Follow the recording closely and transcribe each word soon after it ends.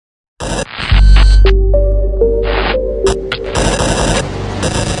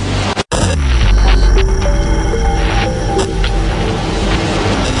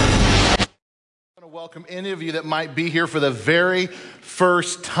of you that might be here for the very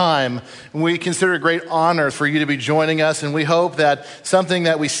first time. We consider it a great honor for you to be joining us, and we hope that something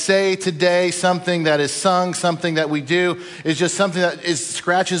that we say today, something that is sung, something that we do is just something that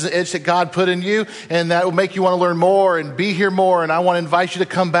scratches the itch that God put in you, and that will make you want to learn more and be here more. And I want to invite you to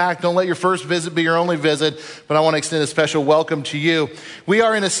come back. Don't let your first visit be your only visit, but I want to extend a special welcome to you. We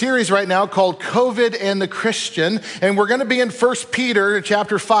are in a series right now called COVID and the Christian, and we're going to be in 1 Peter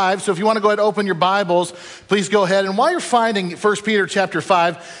chapter 5. So if you want to go ahead and open your Bibles, please go ahead. And while you're finding 1 Peter chapter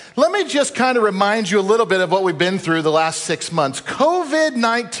 5, let me just kind of remind you a little bit of what we've been through the last 6 months.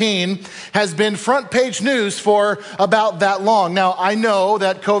 COVID-19 has been front page news for about that long. Now, I know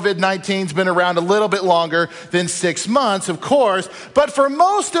that COVID-19's been around a little bit longer than 6 months, of course, but for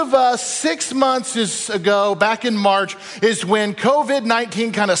most of us, 6 months ago, back in March, is when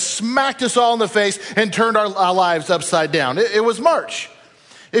COVID-19 kind of smacked us all in the face and turned our lives upside down. It was March.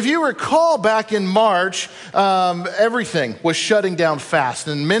 If you recall, back in March, everything was shutting down fast,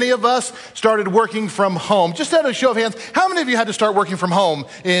 and many of us started working from home. Just out of a show of hands, how many of you had to start working from home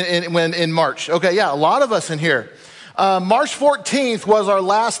in March? Okay, yeah, a lot of us in here. March 14th was our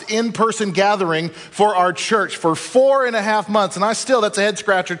last in-person gathering for our church for 4.5 months. And that's a head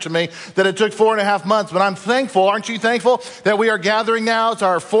scratcher to me that it took 4.5 months. But I'm thankful, aren't you thankful, that we are gathering now? It's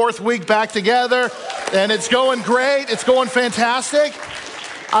our 4th week back together, and it's going great. It's going fantastic.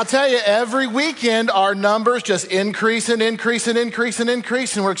 I'll tell you, every weekend, our numbers just increase. And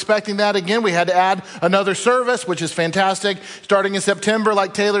we're expecting that again. We had to add another service, which is fantastic. Starting in September,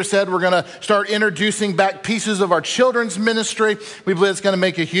 like Taylor said, we're going to start introducing back pieces of our children's ministry. We believe it's going to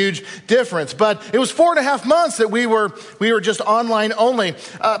make a huge difference. But it was 4.5 months that we were just online only.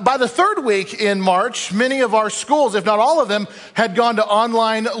 By the 3rd week in March, many of our schools, if not all of them, had gone to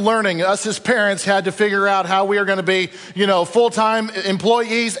online learning. Us as parents had to figure out how we are going to be, full-time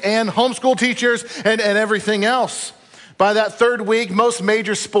employees and homeschool teachers and everything else. By that 3rd week, most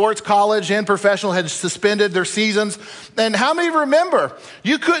major sports, college and professional, had suspended their seasons. And how many remember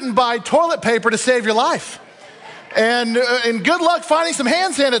you couldn't buy toilet paper to save your life? And good luck finding some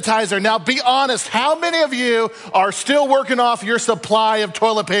hand sanitizer. Now, be honest, how many of you are still working off your supply of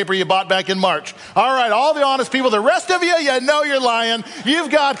toilet paper you bought back in March? All right, all the honest people. The rest of you know you're lying. You've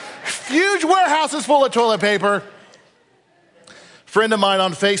got huge warehouses full of toilet paper. A friend of mine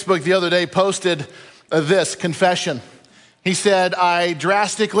on Facebook the other day posted this confession. He said, I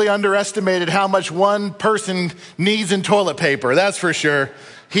drastically underestimated how much one person needs in toilet paper. That's for sure.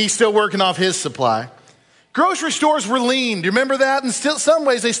 He's still working off his supply. Grocery stores were lean. Do you remember that? And still, some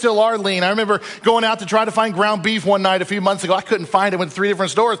ways they still are lean. I remember going out to try to find ground beef one night a few months ago. I couldn't find it. Went to 3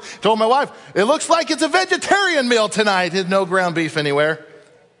 different stores. Told my wife, it looks like it's a vegetarian meal tonight. There's no ground beef anywhere.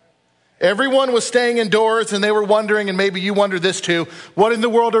 Everyone was staying indoors, and they were wondering, and maybe you wondered this too, what in the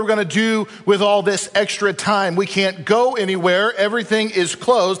world are we going to do with all this extra time? We can't go anywhere. Everything is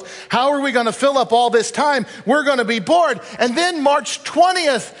closed. How are we going to fill up all this time? We're going to be bored. And then March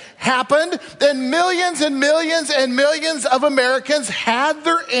 20th happened, and millions of Americans had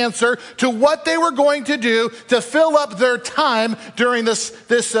their answer to what they were going to do to fill up their time during this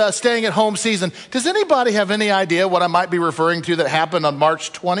staying at home season. Does anybody have any idea what I might be referring to that happened on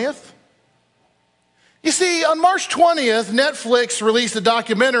March 20th? You see, on March 20th, Netflix released a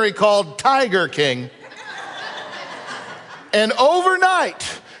documentary called Tiger King. And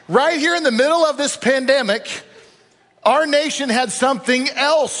overnight, right here in the middle of this pandemic, our nation had something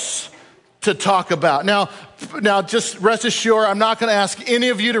else to talk about. Now, just rest assured, I'm not going to ask any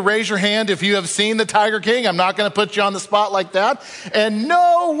of you to raise your hand if you have seen the Tiger King. I'm not going to put you on the spot like that. And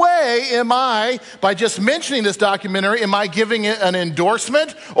no way am I, by just mentioning this documentary, am I giving it an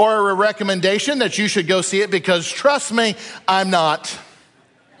endorsement or a recommendation that you should go see it, because trust me, I'm not.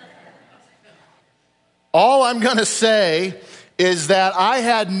 All I'm going to say is that I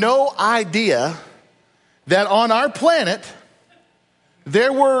had no idea that on our planet,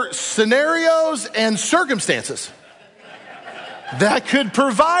 there were scenarios and circumstances that could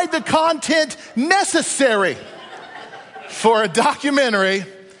provide the content necessary for a documentary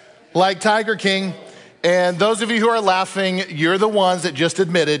like Tiger King. And those of you who are laughing, you're the ones that just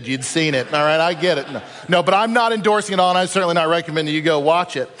admitted you'd seen it. All right, I get it. No, but I'm not endorsing it all, and I'm certainly not recommending you go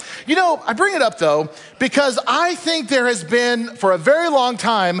watch it. I bring it up, though, because I think there has been, for a very long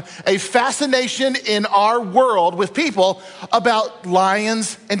time, a fascination in our world with people about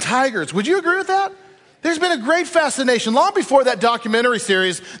lions and tigers. Would you agree with that? There's been a great fascination. Long before that documentary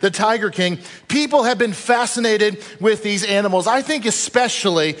series, The Tiger King, people have been fascinated with these animals. I think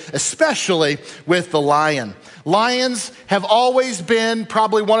especially with the lion. Lions have always been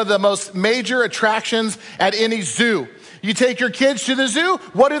probably one of the most major attractions at any zoo. You take your kids to the zoo,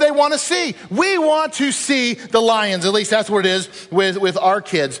 what do they want to see? We want to see the lions. At least that's what it is with our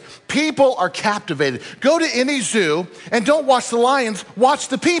kids. People are captivated. Go to any zoo and don't watch the lions, watch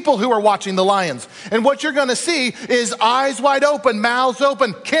the people who are watching the lions. And what you're going to see is eyes wide open, mouths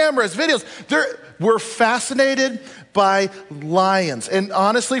open, cameras, videos. We're fascinated by lions. And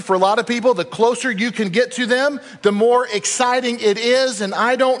honestly, for a lot of people, the closer you can get to them, the more exciting it is. And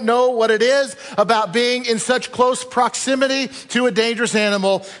I don't know what it is about being in such close proximity to a dangerous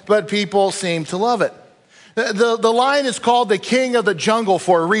animal, but people seem to love it. The lion is called the king of the jungle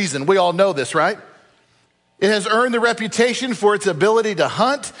for a reason. We all know this, right? It has earned the reputation for its ability to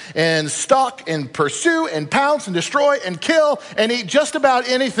hunt and stalk and pursue and pounce and destroy and kill and eat just about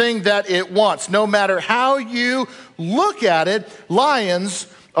anything that it wants. No matter how you look at it, lions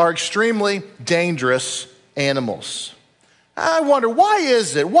are extremely dangerous animals. I wonder, why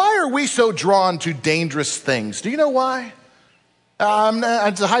is it? Why are we so drawn to dangerous things? Do you know why?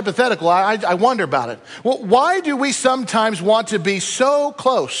 It's a hypothetical. I wonder about it. Well, why do we sometimes want to be so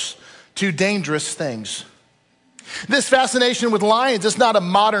close to dangerous things? This fascination with lions is not a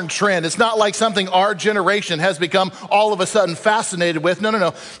modern trend. It's not like something our generation has become all of a sudden fascinated with.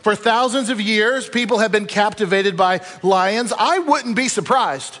 No. For thousands of years, people have been captivated by lions. I wouldn't be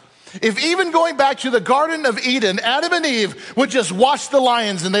surprised if even going back to the Garden of Eden, Adam and Eve would just watch the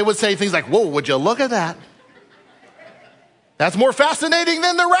lions and they would say things like, "Whoa, would you look at that? That's more fascinating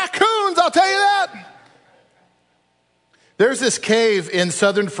than the raccoons, I'll tell you that." There's this cave in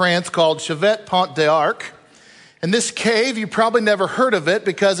southern France called Chevet-Pont-d'Arc. And this cave, you probably never heard of it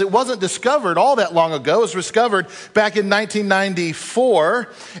because it wasn't discovered all that long ago. It was discovered back in 1994.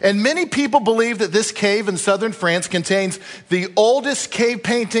 And many people believe that this cave in southern France contains the oldest cave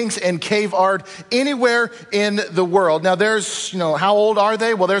paintings and cave art anywhere in the world. Now there's, how old are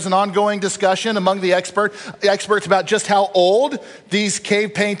they? Well, there's an ongoing discussion among the experts about just how old these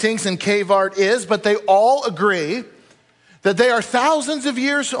cave paintings and cave art is, but they all agree that they are thousands of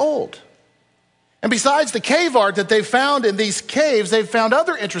years old. And besides the cave art that they've found in these caves, they've found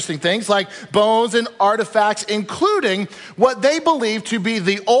other interesting things like bones and artifacts, including what they believe to be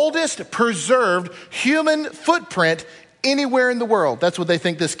the oldest preserved human footprint anywhere in the world. That's what they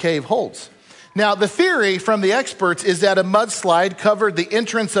think this cave holds. Now, the theory from the experts is that a mudslide covered the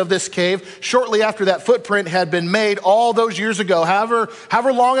entrance of this cave shortly after that footprint had been made all those years ago.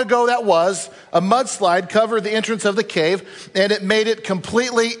 However long ago that was, a mudslide covered the entrance of the cave, and it made it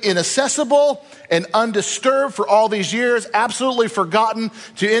completely inaccessible and undisturbed for all these years, absolutely forgotten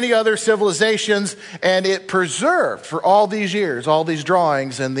to any other civilizations, and it preserved for all these years, all these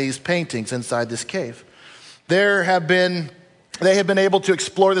drawings and these paintings inside this cave. They have been able to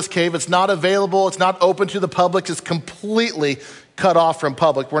explore this cave. It's not available. It's not open to the public. It's completely cut off from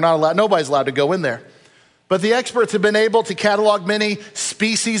public. Nobody's allowed to go in there. But the experts have been able to catalog many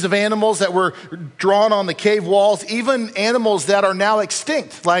species of animals that were drawn on the cave walls, even animals that are now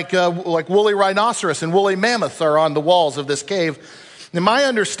extinct, like woolly rhinoceros and woolly mammoth are on the walls of this cave. And my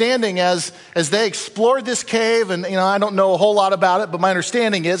understanding as they explored this cave, and I don't know a whole lot about it, but my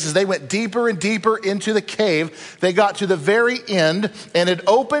understanding is as they went deeper and deeper into the cave, they got to the very end, and it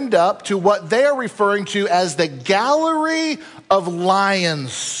opened up to what they are referring to as the Gallery of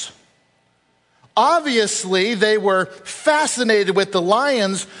Lions. Obviously, they were fascinated with the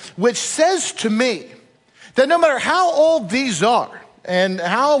lions, which says to me that no matter how old these are, and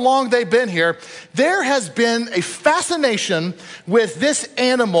how long they've been here, there has been a fascination with this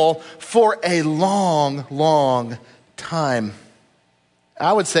animal for a long, long time.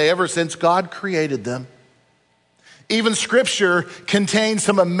 I would say ever since God created them. Even Scripture contains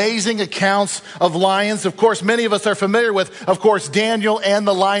some amazing accounts of lions. Of course, many of us are familiar with, Daniel and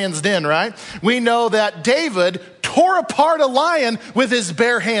the lion's den, right? We know that David tore apart a lion with his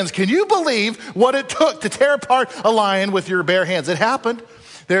bare hands. Can you believe what it took to tear apart a lion with your bare hands? It happened.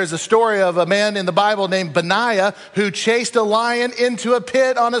 There's a story of a man in the Bible named Benaiah who chased a lion into a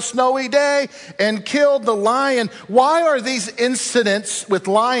pit on a snowy day and killed the lion. Why are these incidents with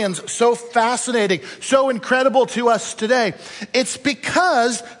lions so fascinating, so incredible to us today? It's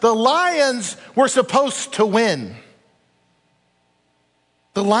because the lions were supposed to win.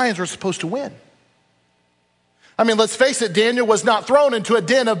 The lions were supposed to win. I mean, let's face it, Daniel was not thrown into a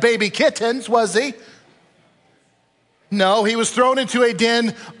den of baby kittens, was he? No, he was thrown into a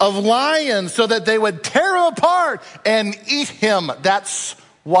den of lions so that they would tear him apart and eat him. That's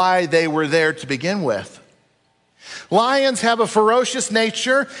why they were there to begin with. Lions have a ferocious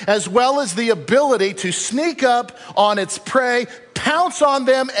nature as well as the ability to sneak up on its prey pounce on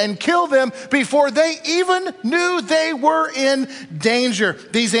them and kill them before they even knew they were in danger.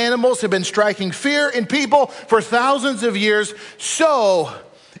 These animals have been striking fear in people for thousands of years. So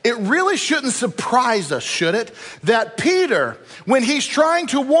it really shouldn't surprise us, should it, that Peter, when he's trying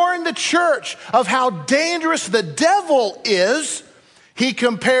to warn the church of how dangerous the devil is, he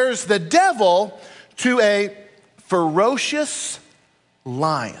compares the devil to a ferocious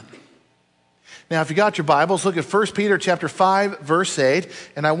lion. Now, if you got your Bibles, look at 1 Peter chapter 5, verse 8,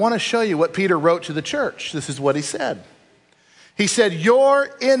 and I want to show you what Peter wrote to the church. This is what he said. He said, "Your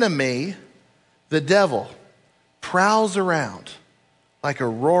enemy, the devil, prowls around like a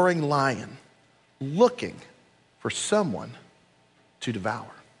roaring lion, looking for someone to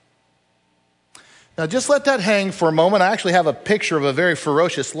devour." Now, just let that hang for a moment. I actually have a picture of a very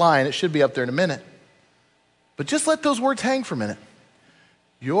ferocious lion. It should be up there in a minute. But just let those words hang for a minute.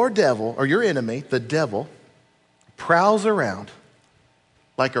 Your devil, or your enemy, the devil, prowls around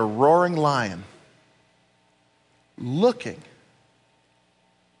like a roaring lion, looking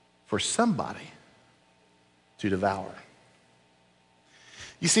for somebody to devour.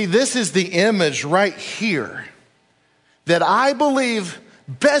 You see, this is the image right here that I believe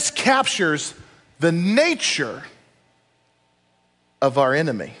best captures the nature of our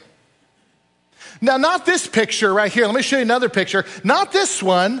enemy. Now, not this picture right here. Let me show you another picture. Not this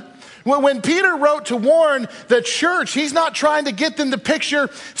one. When Peter wrote to warn the church, he's not trying to get them to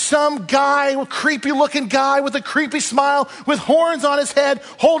picture some guy, a creepy looking guy with a creepy smile with horns on his head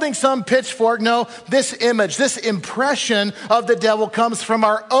holding some pitchfork. No, this image, this impression of the devil comes from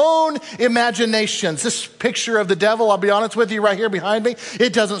our own imaginations. This picture of the devil, I'll be honest with you right here behind me,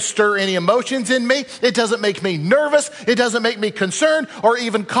 it doesn't stir any emotions in me. It doesn't make me nervous. It doesn't make me concerned or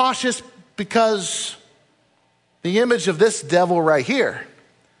even cautious, because the image of this devil right here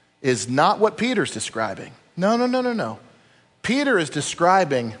is not what Peter's describing. No. Peter is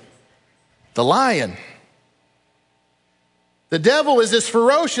describing the lion. The devil is this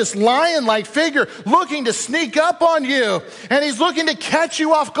ferocious lion-like figure looking to sneak up on you. And he's looking to catch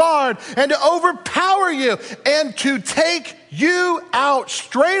you off guard and to overpower you and to take you out.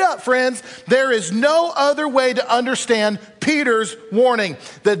 Straight up, friends, there is no other way to understand Peter's warning.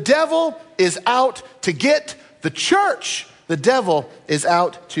 The devil is out to get the church. The devil is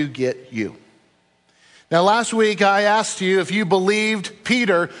out to get you. Now, last week I asked you if you believed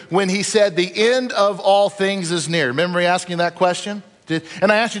Peter when he said the end of all things is near. Remember me asking that question?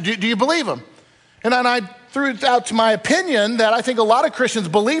 And I asked you, do you believe him? And I threw out to my opinion that I think a lot of Christians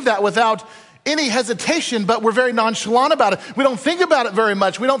believe that without any hesitation, but we're very nonchalant about it. We don't think about it very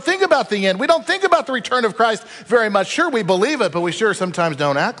much. We don't think about the end. We don't think about the return of Christ very much. Sure, we believe it, but we sure sometimes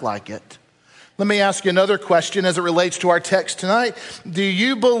don't act like it. Let me ask you another question as it relates to our text tonight. Do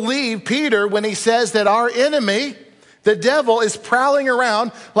you believe Peter when he says that our enemy, the devil, is prowling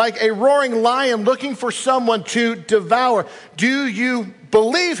around like a roaring lion looking for someone to devour? Do you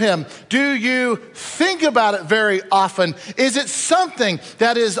believe him? Do you think about it very often? Is it something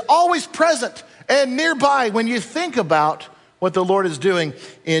that is always present and nearby when you think about what the Lord is doing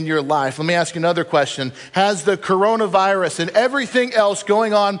in your life? Let me ask you another question. Has the coronavirus and everything else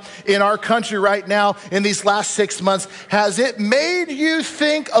going on in our country right now in these last 6 months, has it made you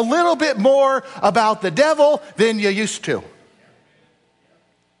think a little bit more about the devil than you used to?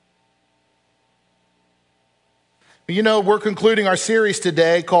 You know, we're concluding our series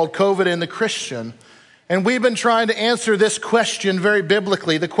today called COVID and the Christian. And we've been trying to answer this question very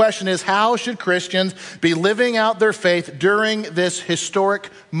biblically. The question is, how should Christians be living out their faith during this historic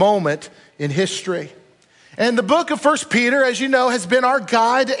moment in history? And the book of 1 Peter, as you know, has been our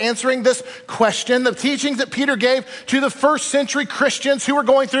guide to answering this question. The teachings that Peter gave to the first century Christians who were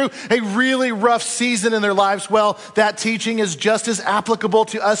going through a really rough season in their lives, well, that teaching is just as applicable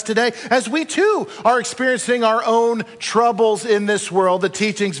to us today as we too are experiencing our own troubles in this world. The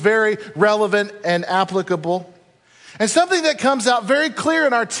teaching's very relevant and applicable. And something that comes out very clear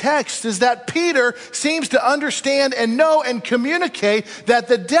in our text is that Peter seems to understand and know and communicate that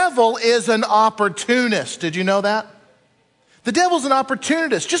the devil is an opportunist. Did you know that? The devil's an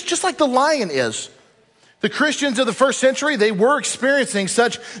opportunist, just like the lion is. The Christians of the first century, they were experiencing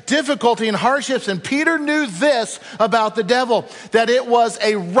such difficulty and hardships, and Peter knew this about the devil, that it was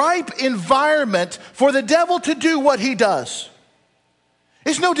a ripe environment for the devil to do what he does.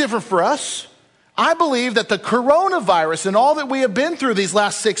 It's no different for us. I believe that the coronavirus and all that we have been through these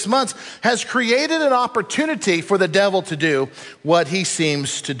last 6 months has created an opportunity for the devil to do what he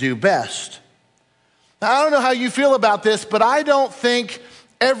seems to do best. Now, I don't know how you feel about this, but I don't think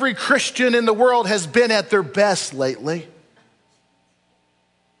every Christian in the world has been at their best lately.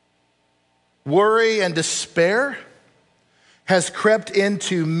 Worry and despair has crept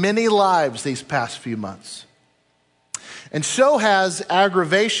into many lives these past few months. And so has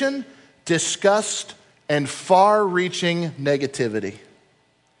aggravation, disgust, and far-reaching negativity.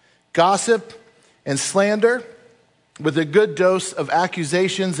 Gossip and slander, with a good dose of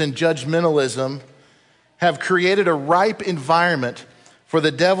accusations and judgmentalism, have created a ripe environment for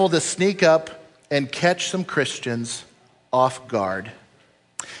the devil to sneak up and catch some Christians off guard.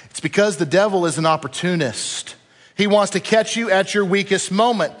 It's because the devil is an opportunist. He wants to catch you at your weakest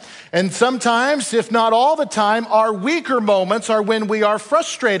moment. And sometimes, if not all the time, our weaker moments are when we are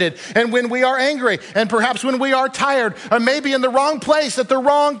frustrated and when we are angry and perhaps when we are tired or maybe in the wrong place at the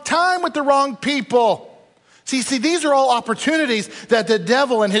wrong time with the wrong people. See, these are all opportunities that the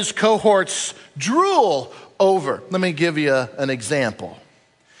devil and his cohorts drool over. Let me give you an example.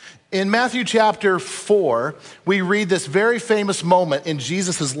 In Matthew chapter 4, we read this very famous moment in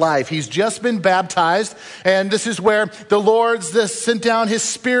Jesus' life. He's just been baptized, and this is where the Lord sent down his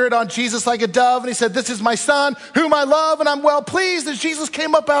Spirit on Jesus like a dove, and he said, "This is my Son, whom I love, and I'm well pleased." As Jesus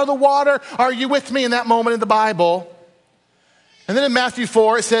came up out of the water, are you with me in that moment in the Bible? And then in Matthew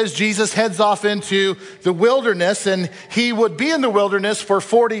 4, it says Jesus heads off into the wilderness, and he would be in the wilderness for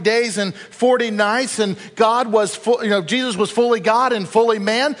 40 days and 40 nights, and Jesus was fully God and fully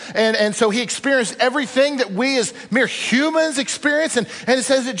man, and so he experienced everything that we as mere humans experience, and it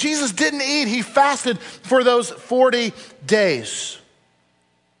says that Jesus didn't eat. He fasted for those 40 days.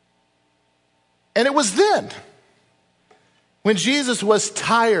 And it was then, when Jesus was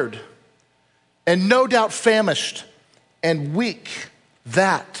tired and no doubt famished and weak,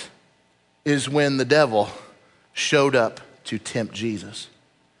 that is when the devil showed up to tempt Jesus.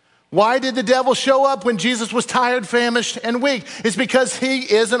 Why did the devil show up when Jesus was tired, famished, and weak? It's because he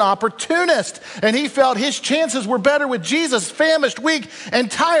is an opportunist, and he felt his chances were better with Jesus, famished, weak, and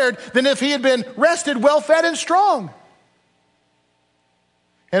tired, than if he had been rested, well-fed, and strong.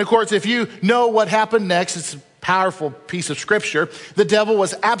 And of course, if you know what happened next, it's powerful piece of scripture. The devil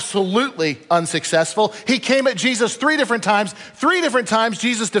was absolutely unsuccessful. He came at Jesus 3 different times. 3 different times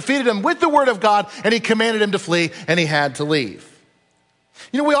Jesus defeated him with the word of God, and he commanded him to flee, and he had to leave.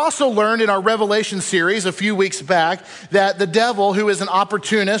 We also learned in our Revelation series a few weeks back that the devil, who is an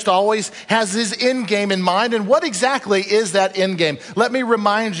opportunist, always has his end game in mind. And what exactly is that end game? Let me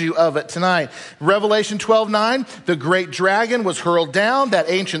remind you of it tonight. Revelation 12:9, the great dragon was hurled down, that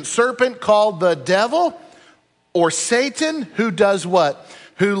ancient serpent called the devil, or Satan, who does what?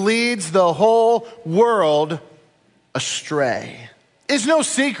 Who leads the whole world astray. It's no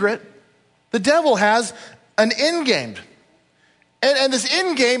secret. The devil has an end game. And this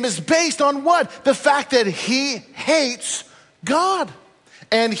end game is based on what? The fact that he hates God.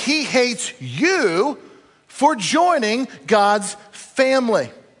 And he hates you for joining God's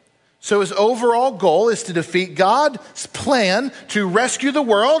family. So his overall goal is to defeat God's plan to rescue the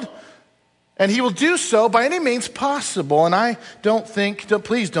world. And he will do so by any means possible. And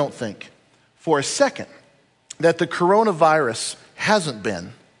please don't think for a second that the coronavirus hasn't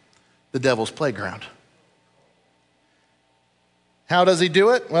been the devil's playground. How does he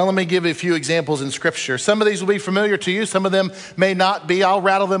do it? Well, let me give you a few examples in Scripture. Some of these will be familiar to you. Some of them may not be. I'll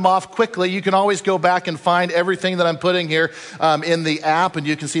rattle them off quickly. You can always go back and find everything that I'm putting here in the app, and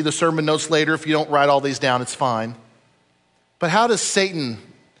you can see the sermon notes later. If you don't write all these down, it's fine. But how does Satan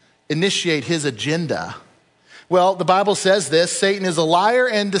initiate his agenda? Well, the Bible says this: Satan is a liar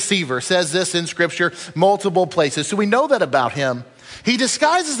and deceiver. Says this in Scripture multiple places. So we know that about him. He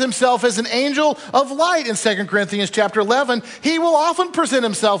disguises himself as an angel of light in 2 Corinthians chapter 11. He will often present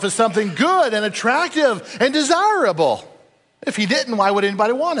himself as something good and attractive and desirable. If he didn't, why would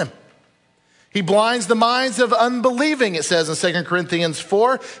anybody want him? He blinds the minds of unbelieving, it says in 2 Corinthians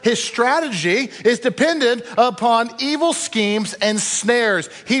 4. His strategy is dependent upon evil schemes and snares.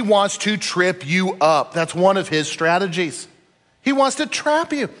 He wants to trip you up. That's one of his strategies. He wants to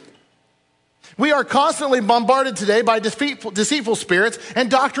trap you. We are constantly bombarded today by deceitful spirits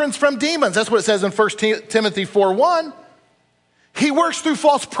and doctrines from demons. That's what it says in 1 Timothy 4:1. He works through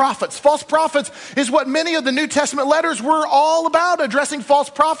false prophets. False prophets is what many of the New Testament letters were all about, addressing false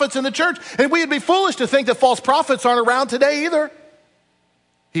prophets in the church. And we would be foolish to think that false prophets aren't around today either.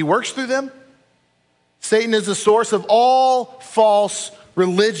 He works through them. Satan is the source of all false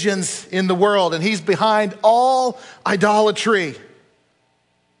religions in the world, and he's behind all idolatry.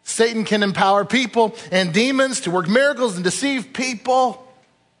 Satan can empower people and demons to work miracles and deceive people.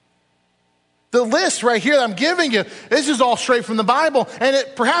 The list right here that I'm giving you, this is all straight from the Bible, and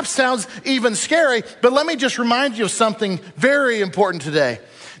it perhaps sounds even scary, but let me just remind you of something very important today.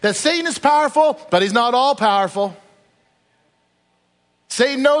 That Satan is powerful, but he's not all powerful.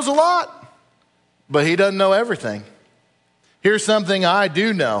 Satan knows a lot, but he doesn't know everything. Here's something I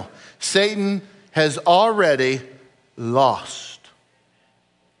do know. Satan has already lost.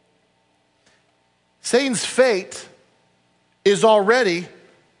 Satan's fate is already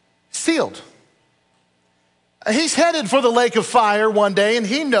sealed. He's headed for the lake of fire one day, and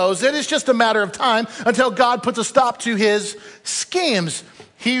he knows it. It's just a matter of time until God puts a stop to his schemes.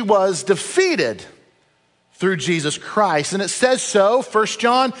 He was defeated through Jesus Christ. And it says so, 1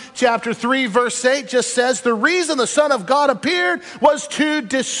 John chapter 3, verse 8 just says, the reason the Son of God appeared was to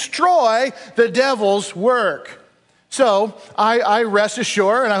destroy the devil's work. So I rest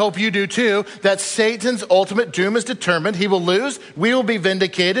assured, and I hope you do too, that Satan's ultimate doom is determined. He will lose, we will be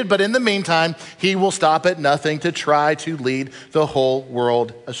vindicated, but in the meantime, he will stop at nothing to try to lead the whole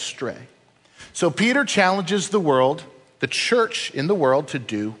world astray. So Peter challenges the world, the church in the world, to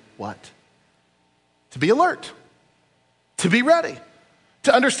do what? To be alert, to be ready,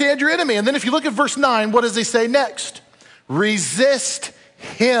 to understand your enemy. And then if you look at verse 9, what does he say next? Resist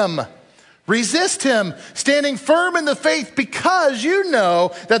him. Resist him, standing firm in the faith, because you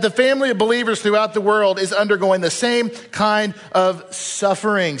know that the family of believers throughout the world is undergoing the same kind of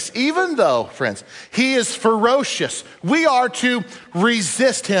sufferings. Even though, friends, he is ferocious, we are to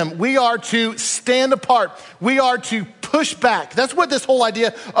resist him. We are to stand apart. We are to push back. That's what this whole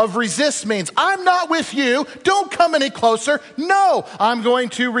idea of resist means. I'm not with you. Don't come any closer. No, I'm going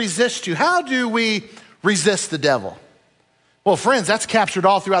to resist you. How do we resist the devil? Well, friends, that's captured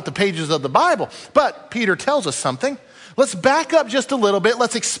all throughout the pages of the Bible. But Peter tells us something. Let's back up just a little bit.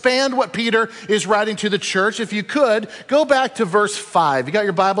 Let's expand what Peter is writing to the church. If you could, go back to verse 5. You got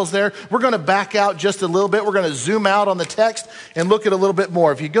your Bibles there? We're going to back out just a little bit. We're going to zoom out on the text and look at a little bit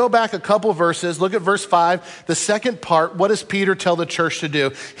more. If you go back a couple verses, look at verse 5, the second part. What does Peter tell the church to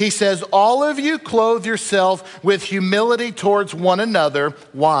do? He says, all of you clothe yourself with humility towards one another.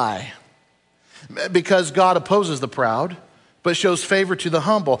 Why? Because God opposes the proud, but shows favor to the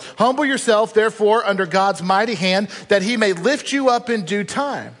humble. Humble yourself, therefore, under God's mighty hand, that he may lift you up in due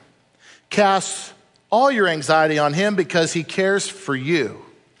time. Cast all your anxiety on him because he cares for you.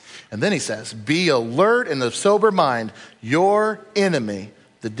 And then he says, be alert and of sober mind. Your enemy,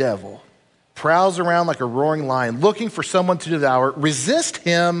 the devil, prowls around like a roaring lion, looking for someone to devour. Resist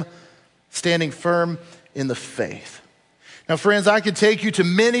him, standing firm in the faith. Now, friends, I could take you to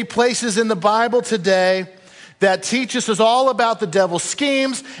many places in the Bible today that teaches us all about the devil's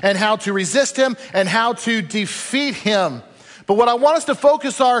schemes and how to resist him and how to defeat him. But what I want us to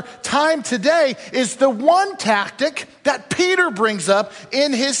focus our time today is the one tactic that Peter brings up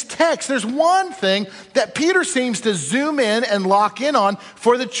in his text. There's one thing that Peter seems to zoom in and lock in on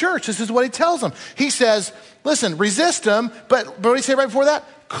for the church. This is what he tells them. He says, listen, resist him, but what did he say right before that?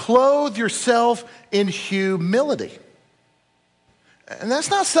 Clothe yourself in humility. And that's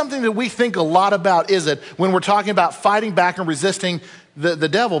not something that we think a lot about, is it, when we're talking about fighting back and resisting the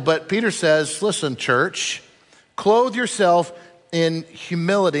devil? But Peter says, listen, church, clothe yourself in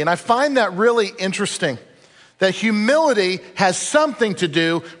humility. And I find that really interesting, that humility has something to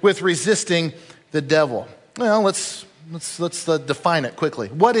do with resisting the devil. Well, let's define it quickly.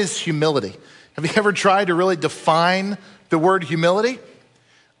 What is humility? Have you ever tried to really define the word humility?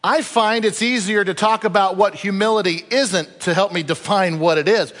 I find it's easier to talk about what humility isn't to help me define what it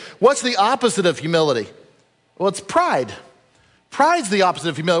is. What's the opposite of humility? Well, it's pride. Pride's the opposite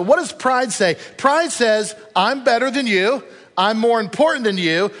of humility. What does pride say? Pride says, I'm better than you. I'm more important than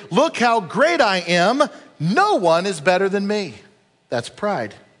you. Look how great I am. No one is better than me. That's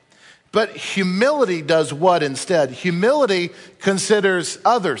pride. But humility does what instead? Humility considers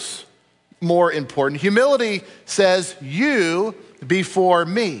others more important. Humility says, you before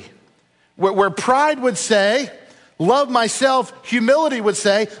me. Where pride would say, love myself, humility would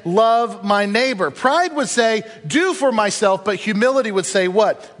say, love my neighbor. Pride would say, do for myself, but humility would say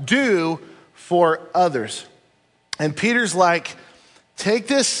what? Do for others. And Peter's like, take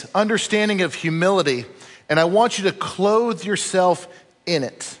this understanding of humility, and I want you to clothe yourself in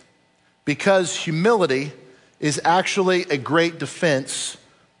it, because humility is actually a great defense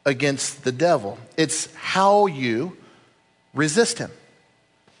against the devil. It's how you resist him.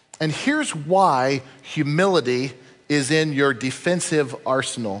 And here's why humility is in your defensive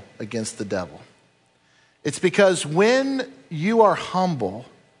arsenal against the devil. It's because when you are humble,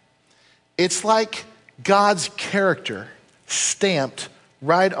 it's like God's character stamped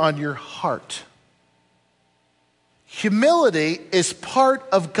right on your heart. Humility is part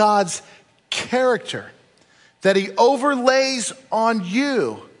of God's character that he overlays on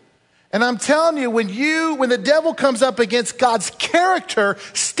you. And I'm telling you, when the devil comes up against God's character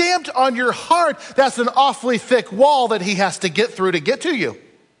stamped on your heart, that's an awfully thick wall that he has to get through to get to you.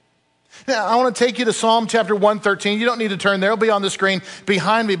 Now, I want to take you to Psalm chapter 113. You don't need to turn there. It'll be on the screen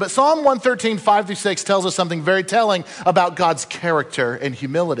behind me. But Psalm 113, 5-6 tells us something very telling about God's character and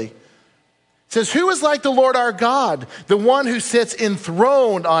humility. It says, "Who is like the Lord our God, the one who sits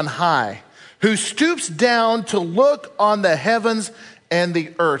enthroned on high, who stoops down to look on the heavens and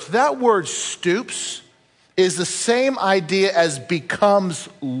the earth?" That word stoops is the same idea as becomes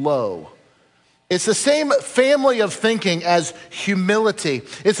low. It's the same family of thinking as humility.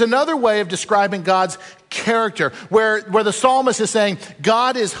 It's another way of describing God's character, where the psalmist is saying,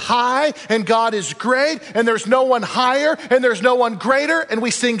 God is high and God is great, and there's no one higher and there's no one greater, and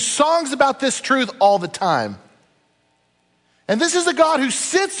we sing songs about this truth all the time. And this is a God who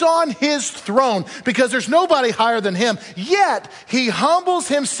sits on his throne because there's nobody higher than him. Yet he humbles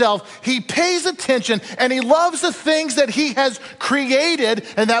himself, he pays attention, and he loves the things that he has created,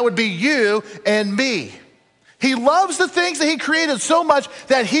 and that would be you and me. He loves the things that he created so much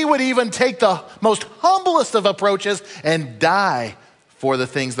that he would even take the most humblest of approaches and die for the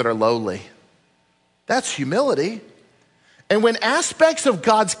things that are lowly. That's humility. And when aspects of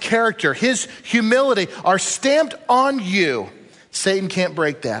God's character, his humility, are stamped on you, Satan can't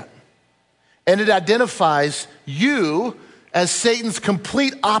break that. And it identifies you as Satan's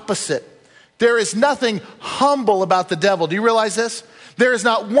complete opposite. There is nothing humble about the devil. Do you realize this? There is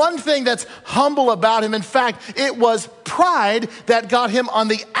not one thing that's humble about him. In fact, it was pride that got him on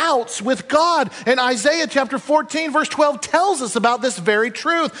the outs with God. And Isaiah chapter 14, verse 12 tells us about this very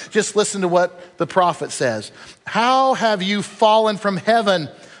truth. Just listen to what the prophet says. "How have you fallen from heaven,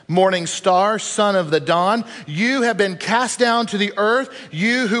 morning star, son of the dawn? You have been cast down to the earth.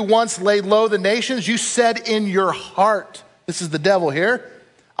 You who once laid low the nations, you said in your heart," this is the devil here,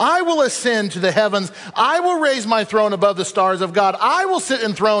 "I will ascend to the heavens. I will raise my throne above the stars of God. I will sit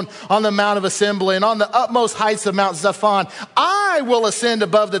enthroned on the Mount of Assembly and on the utmost heights of Mount Zaphon. I will ascend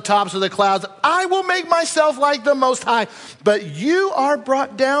above the tops of the clouds. I will make myself like the Most High. But you are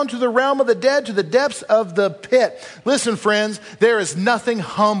brought down to the realm of the dead, to the depths of the pit." Listen, friends, there is nothing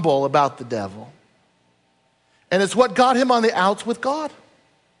humble about the devil. And it's what got him on the outs with God.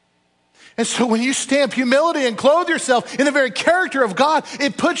 And so when you stamp humility and clothe yourself in the very character of God,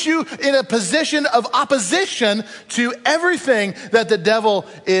 it puts you in a position of opposition to everything that the devil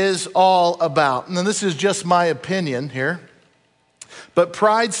is all about. And this is just my opinion here. But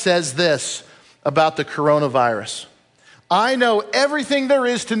pride says this about the coronavirus: I know everything there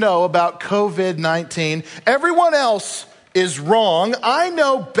is to know about COVID-19. Everyone else is wrong. I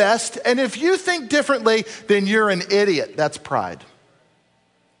know best. And if you think differently, then you're an idiot. That's pride.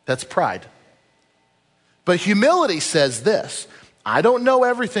 That's pride. But humility says this: I don't know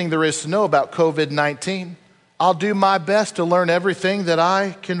everything there is to know about COVID-19. I'll do my best to learn everything that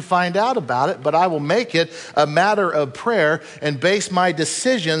I can find out about it, but I will make it a matter of prayer and base my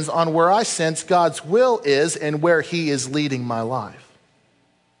decisions on where I sense God's will is and where he is leading my life.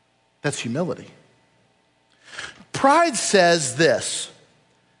 That's humility. Pride says this: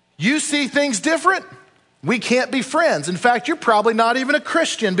 you see things different, we can't be friends. In fact, you're probably not even a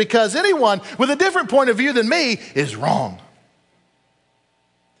Christian, because anyone with a different point of view than me is wrong.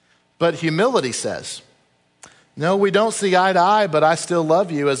 But humility says, no, we don't see eye to eye, but I still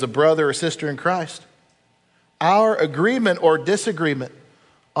love you as a brother or sister in Christ. Our agreement or disagreement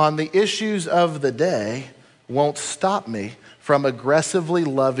on the issues of the day won't stop me from aggressively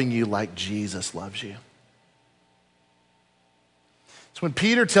loving you like Jesus loves you. When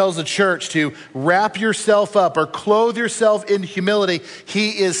Peter tells the church to wrap yourself up or clothe yourself in humility,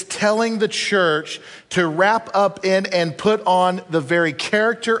 he is telling the church to wrap up in and put on the very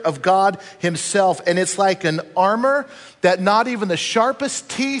character of God himself. And it's like an armor that not even the sharpest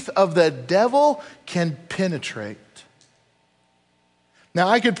teeth of the devil can penetrate. Now,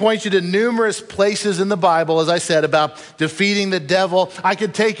 I could point you to numerous places in the Bible, as I said, about defeating the devil. I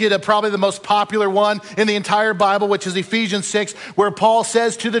could take you to probably the most popular one in the entire Bible, which is Ephesians 6, where Paul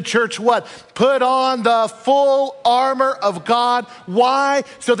says to the church what? Put on the full armor of God. Why?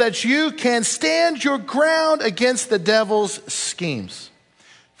 So that you can stand your ground against the devil's schemes.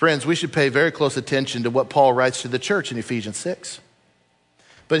 Friends, we should pay very close attention to what Paul writes to the church in Ephesians 6.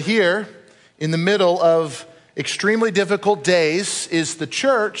 But here, in the middle of extremely difficult days, is the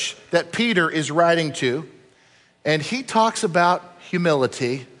church that Peter is writing to. And he talks about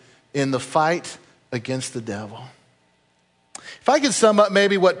humility in the fight against the devil. If I could sum up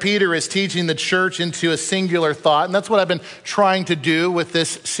maybe what Peter is teaching the church into a singular thought, and that's what I've been trying to do with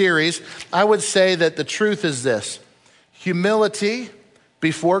this series, I would say that the truth is this: humility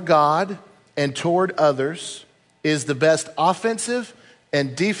before God and toward others is the best offensive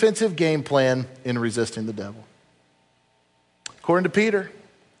and defensive game plan in resisting the devil. According to Peter,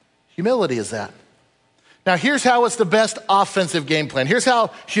 Humility is that. Now, here's how it's the best offensive game plan. Here's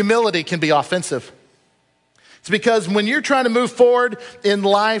how humility can be offensive. It's because when you're trying to move forward in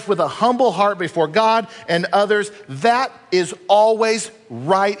life with a humble heart before God and others, that is always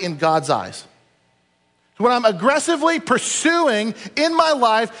right in God's eyes. When I'm aggressively pursuing in my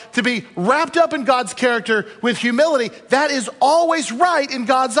life to be wrapped up in God's character with humility, that is always right in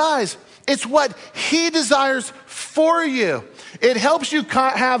God's eyes. It's what He desires for you. It helps you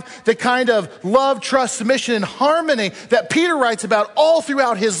have the kind of love, trust, submission, and harmony that Peter writes about all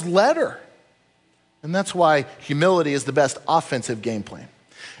throughout his letter. And that's why humility is the best offensive game plan.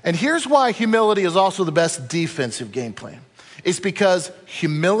 And here's why humility is also the best defensive game plan. It's because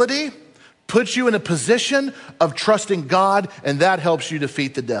humility puts you in a position of trusting God, and that helps you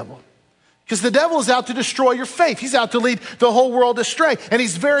defeat the devil. Because the devil is out to destroy your faith. He's out to lead the whole world astray, and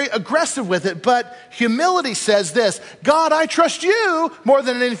he's very aggressive with it. But humility says this: God, I trust you more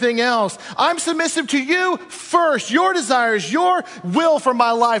than anything else. I'm submissive to you first, your desires, your will for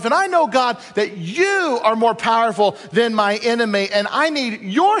my life. And I know, God, that you are more powerful than my enemy, and I need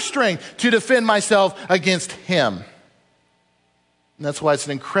your strength to defend myself against him. And that's why it's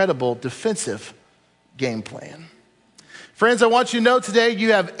an incredible defensive game plan. Friends, I want you to know today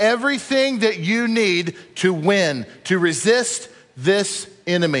you have everything that you need to win, to resist this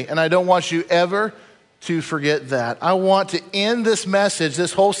enemy. And I don't want you ever to forget that. I want to end this message,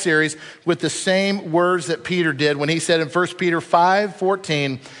 this whole series, with the same words that Peter did when he said in 1 Peter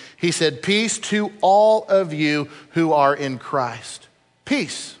 5:14, he said, "Peace to all of you who are in Christ."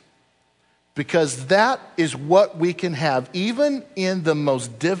 Peace. Because that is what we can have even in the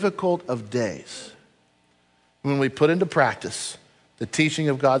most difficult of days, when we put into practice the teaching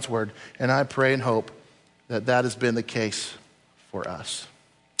of God's word. And I pray and hope that that has been the case for us.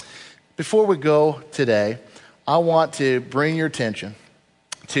 Before we go today, I want to bring your attention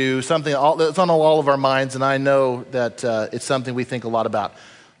to something that's on all of our minds, and I know that it's something we think a lot about.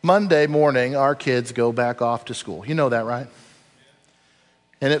 Monday morning, our kids go back off to school. You know that, right?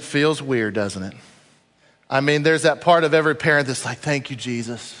 And it feels weird, doesn't it? I mean, there's that part of every parent that's like, thank you,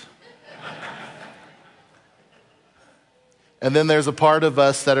 Jesus. And then there's a part of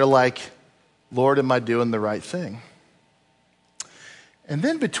us that are like, Lord, am I doing the right thing? And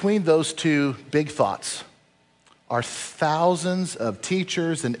then between those two big thoughts are thousands of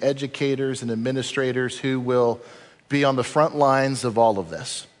teachers and educators and administrators who will be on the front lines of all of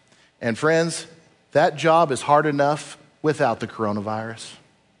this. And friends, that job is hard enough without the coronavirus.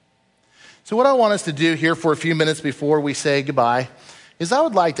 So what I want us to do here for a few minutes before we say goodbye is I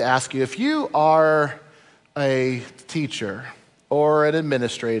would like to ask you, if you are a teacher or an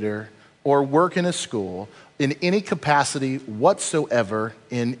administrator or work in a school in any capacity whatsoever,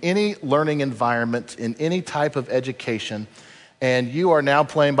 in any learning environment, in any type of education, and you are now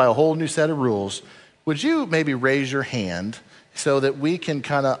playing by a whole new set of rules, would you maybe raise your hand so that we can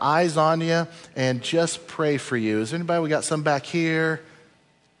kind of eyes on you and just pray for you? Is there anybody? We got some back here,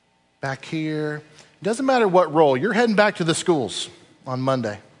 back here. It doesn't matter what role. You're heading back to the schools on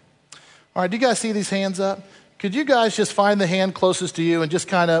Monday. All right, do you guys see these hands up? Could you guys just find the hand closest to you and just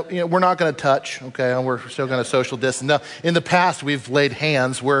kind of, we're not going to touch, okay? And we're still going to social distance. Now, in the past, we've laid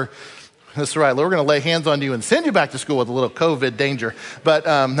hands. That's right. We're going to lay hands on you and send you back to school with a little COVID danger. But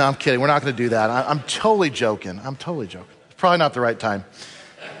no, I'm kidding. We're not going to do that. I'm totally joking. It's probably not the right time.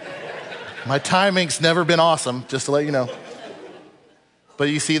 My timing's never been awesome, just to let you know. But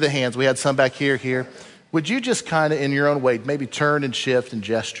you see the hands. We had some back here. Would you just kind of, in your own way, maybe turn and shift and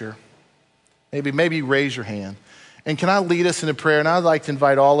gesture? Maybe raise your hand. And can I lead us in a prayer? And I'd like to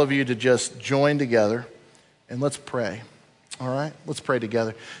invite all of you to just join together and let's pray. All right? Let's pray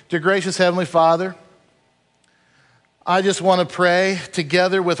together. Dear gracious Heavenly Father, I just want to pray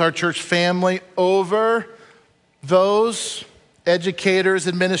together with our church family over those educators,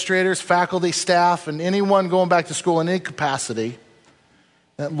 administrators, faculty, staff, and anyone going back to school in any capacity,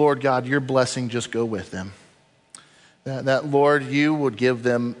 that, Lord God, your blessing just go with them. That Lord, you would give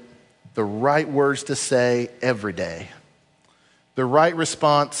them the right words to say every day, the right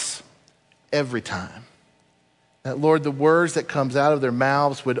response every time. That, Lord, the words that comes out of their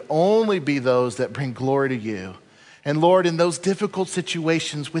mouths would only be those that bring glory to you. And Lord, in those difficult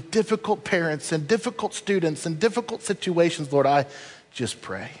situations with difficult parents and difficult students and difficult situations, Lord, I just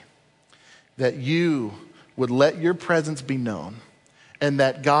pray that you would let your presence be known. And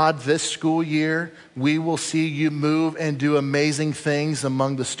that, God, this school year, we will see you move and do amazing things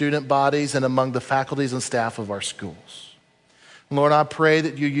among the student bodies and among the faculties and staff of our schools. Lord, I pray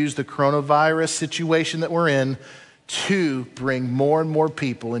that you use the coronavirus situation that we're in to bring more and more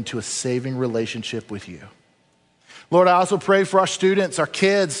people into a saving relationship with you. Lord, I also pray for our students, our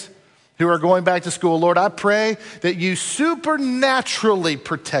kids, who are going back to school, Lord, I pray that you supernaturally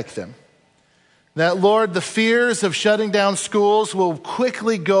protect them. That, Lord, the fears of shutting down schools will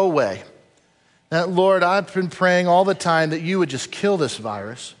quickly go away. That, Lord, I've been praying all the time that you would just kill this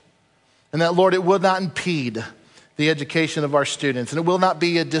virus. And that, Lord, it will not impede the education of our students. And it will not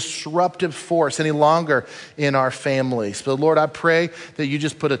be a disruptive force any longer in our families. But, Lord, I pray that you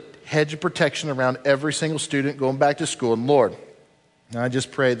just put a hedge of protection around every single student going back to school. And, Lord, I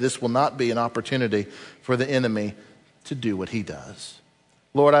just pray this will not be an opportunity for the enemy to do what he does.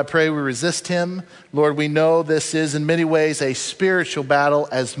 Lord, I pray we resist him. Lord, we know this is in many ways a spiritual battle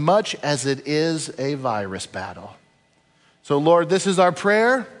as much as it is a virus battle. So, Lord, this is our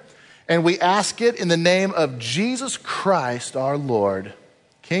prayer, and we ask it in the name of Jesus Christ, our Lord,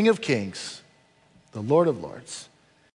 King of Kings, the Lord of Lords.